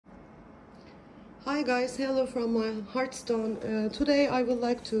Hi guys, hello from my Hearthstone. Today I would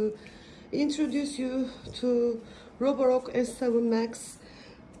like to introduce you to Roborock S7 Max,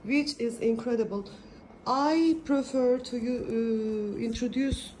 which is incredible. I prefer to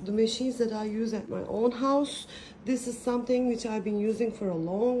introduce the machines that I use at my own house. This is something which I've been using for a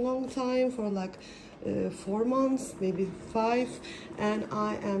long time, for like 4 months, maybe 5, and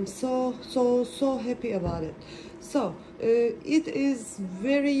I am so happy about it. So it is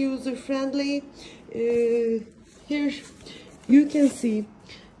very user friendly. Here you can see,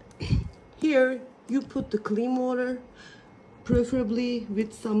 here you put the clean water, preferably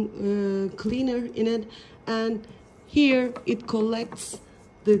with some cleaner in it, and here it collects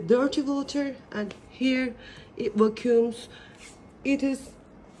the dirty water, and here it vacuums. It is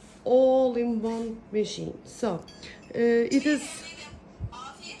all in one machine. So it is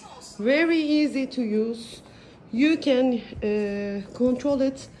very easy to use. You can control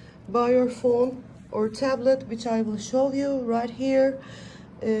it by your phone or tablet, which I will show you right here.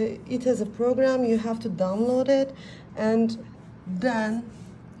 It has a program, you have to download it, and then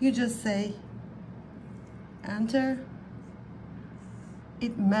you just say enter.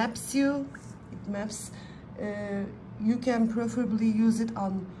 It maps you. You can preferably use it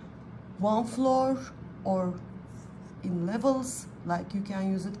on one floor or in levels. Like you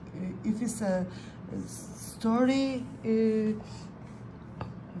can use it if it's a story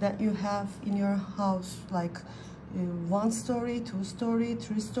that you have in your house, like 1 story, 2 story,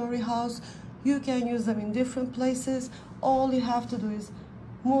 3 story house. You can use them in different places. All you have to do is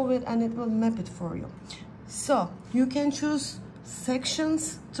move it and it will map it for you. So you can choose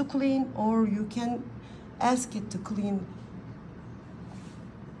sections to clean, or you can ask it to clean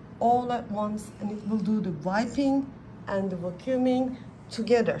all at once, and it will do the wiping and the vacuuming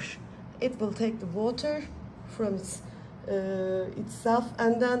together. It will take the water from itself,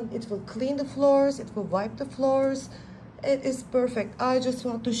 and then it will clean the floors, it will wipe the floors. It is perfect. I just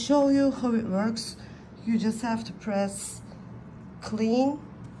want to show you how it works. You just have to press clean,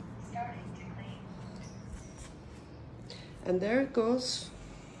 and there it goes.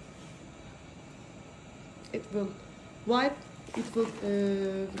 It will wipe, it will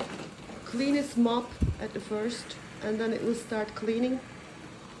clean its mop at the first, and then it will start cleaning.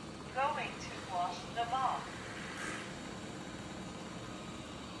 Going to wash the mop.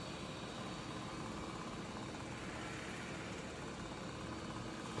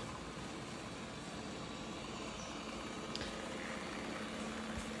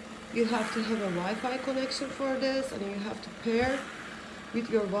 You have to have a Wi-Fi connection for this, and you have to pair with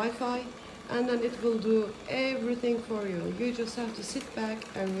your Wi-Fi, and then it will do everything for you. You just have to sit back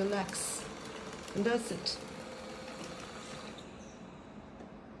and relax, and that's it.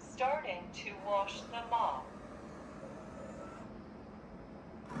 Starting to wash the mop.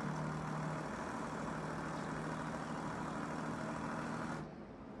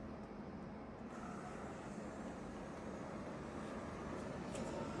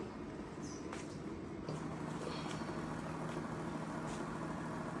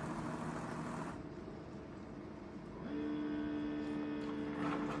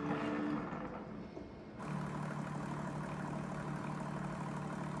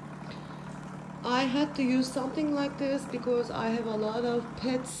 I had to use something like this because I have a lot of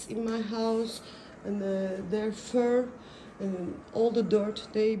pets in my house, and their fur and all the dirt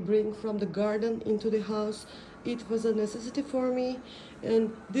they bring from the garden into the house. It was a necessity for me,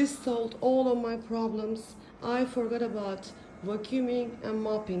 and this solved all of my problems. I forgot about vacuuming and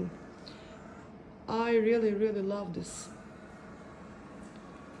mopping. I really love this.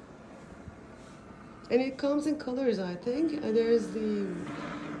 And it comes in colors, I think. And there is the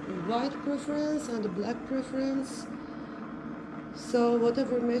white preference and the black preference, so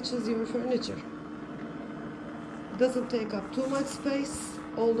whatever matches your furniture. It doesn't take up too much space,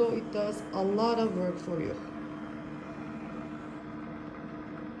 although it does a lot of work for you.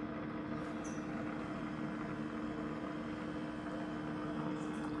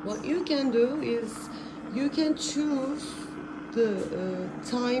 What you can do is you can choose the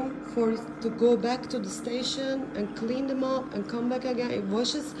time for it to go back to the station and clean the mop and come back again. It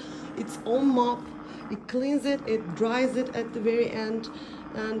washes its own mop, it cleans it, it dries it at the very end,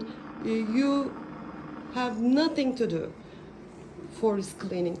 and you have nothing to do for its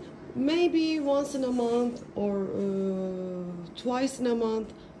cleaning. Maybe once in a month or twice in a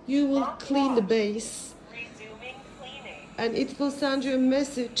month you will clean the base, Resuming cleaning. and it will send you a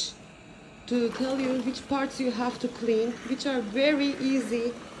message to tell you which parts you have to clean, which are very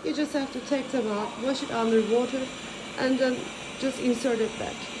easy. You just have to take them out, wash it under water, and then just insert it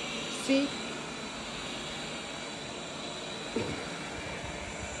back. See?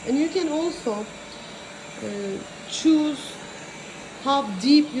 And you can also choose how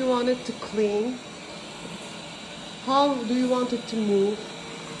deep you want it to clean. How do you want it to move?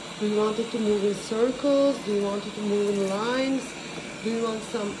 Do you want it to move in circles? Do you want it to move in lines? Do you want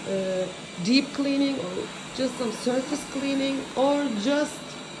some deep cleaning, or just some surface cleaning, or just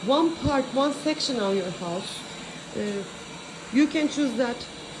one part, one section of your house? You can choose that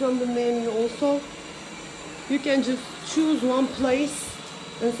from the menu also. You can just choose one place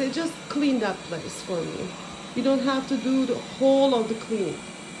and say, just clean that place for me. You don't have to do the whole of the cleaning.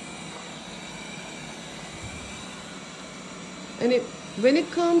 And when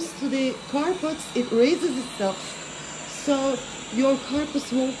it comes to the carpets, it raises itself, so your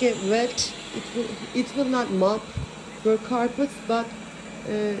carpets won't get wet. It will not mop your carpets, but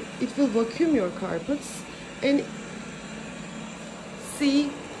it will vacuum your carpets. And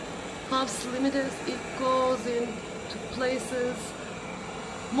see how slim it is. It goes into places.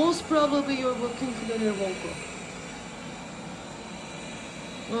 Most probably your vacuum cleaner won't go.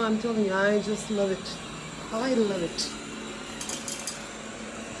 Oh, I'm telling you, I just love it. I love it.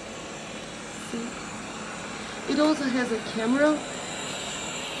 It also has a camera,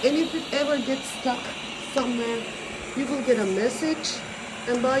 and if it ever gets stuck somewhere, you will get a message,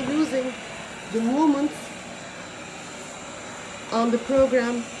 and by using the movements on the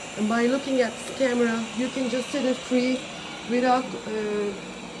program and by looking at the camera, you can just set it free without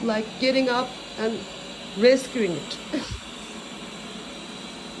like getting up and rescuing it.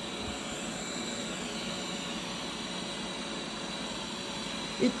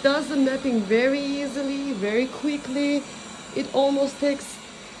 It does the mapping very easily, very quickly. It almost takes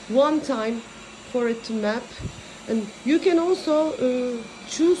one time for it to map. And you can also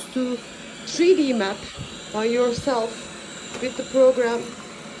choose to 3D map by yourself with the program,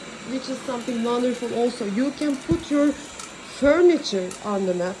 which is something wonderful also. You can put your furniture on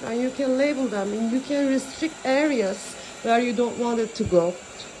the map and you can label them, and you can restrict areas where you don't want it to go,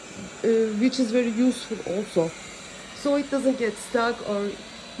 which is very useful also. So it doesn't get stuck, or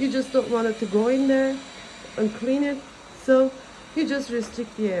you just don't want it to go in there and clean it, so you just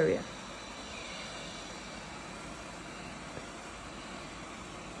restrict the area.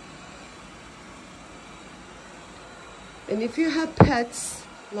 And if you have pets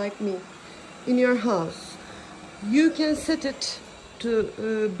like me in your house, you can set it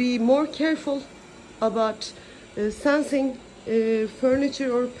to be more careful about sensing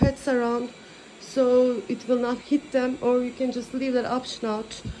furniture or pets around, so it will not hit them, or you can just leave that option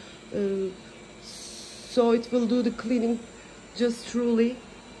out, so it will do the cleaning just truly.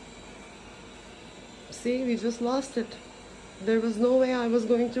 See, we just lost it. There was no way I was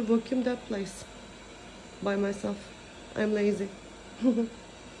going to vacuum that place by myself. I'm lazy.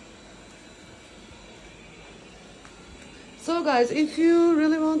 So guys, if you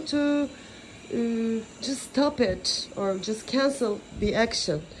really want to just stop it or just cancel the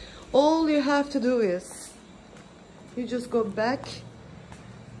action, all you have to do is you just go back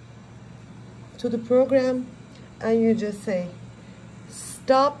to the program and you just say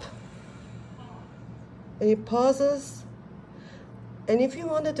stop, and it pauses. And if you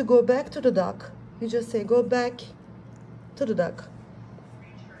wanted to go back to the dock, you just say go back to the dock,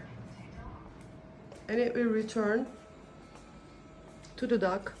 and it will return to the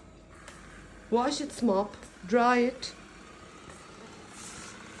dock. Wash its mop, dry it.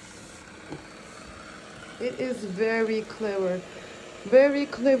 It is very clever, very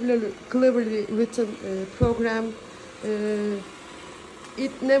cleverly written program.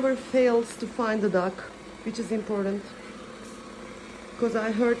 It never fails to find the dock, which is important, because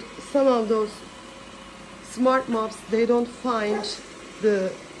I heard some of those smart mops, they don't find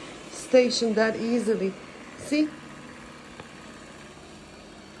the station that easily. See?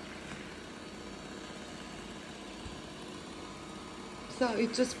 So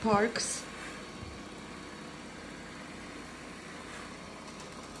it just parks.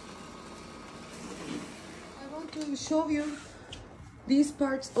 I want to show you these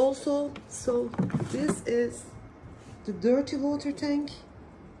parts also. So this is the dirty water tank,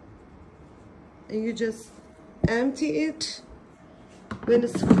 and you just empty it when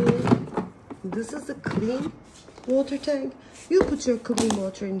it's full. This is a clean water tank. You put your clean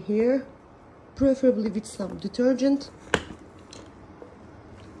water in here, preferably with some detergent.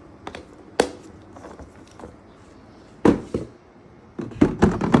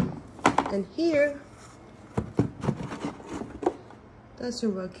 And here, that's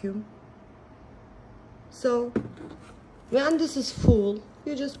your vacuum. So when this is full,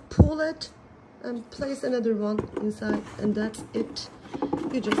 you just pull it and place another one inside, and that's it.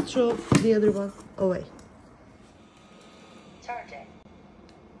 You just throw the other one away. Charging.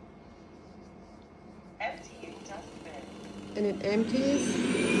 Empty. and it empties.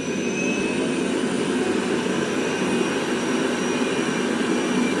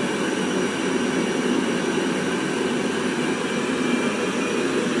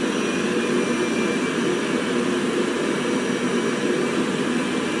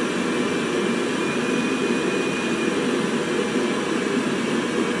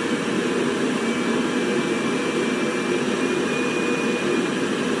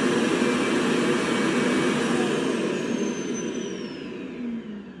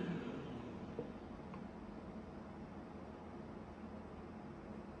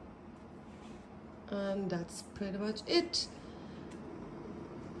 And that's pretty much it.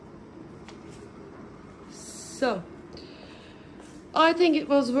 So I think it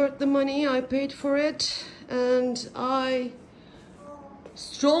was worth the money I paid for it, and I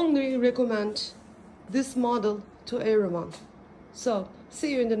strongly recommend this model to everyone. So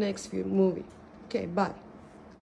see you in the next movie. Okay, bye.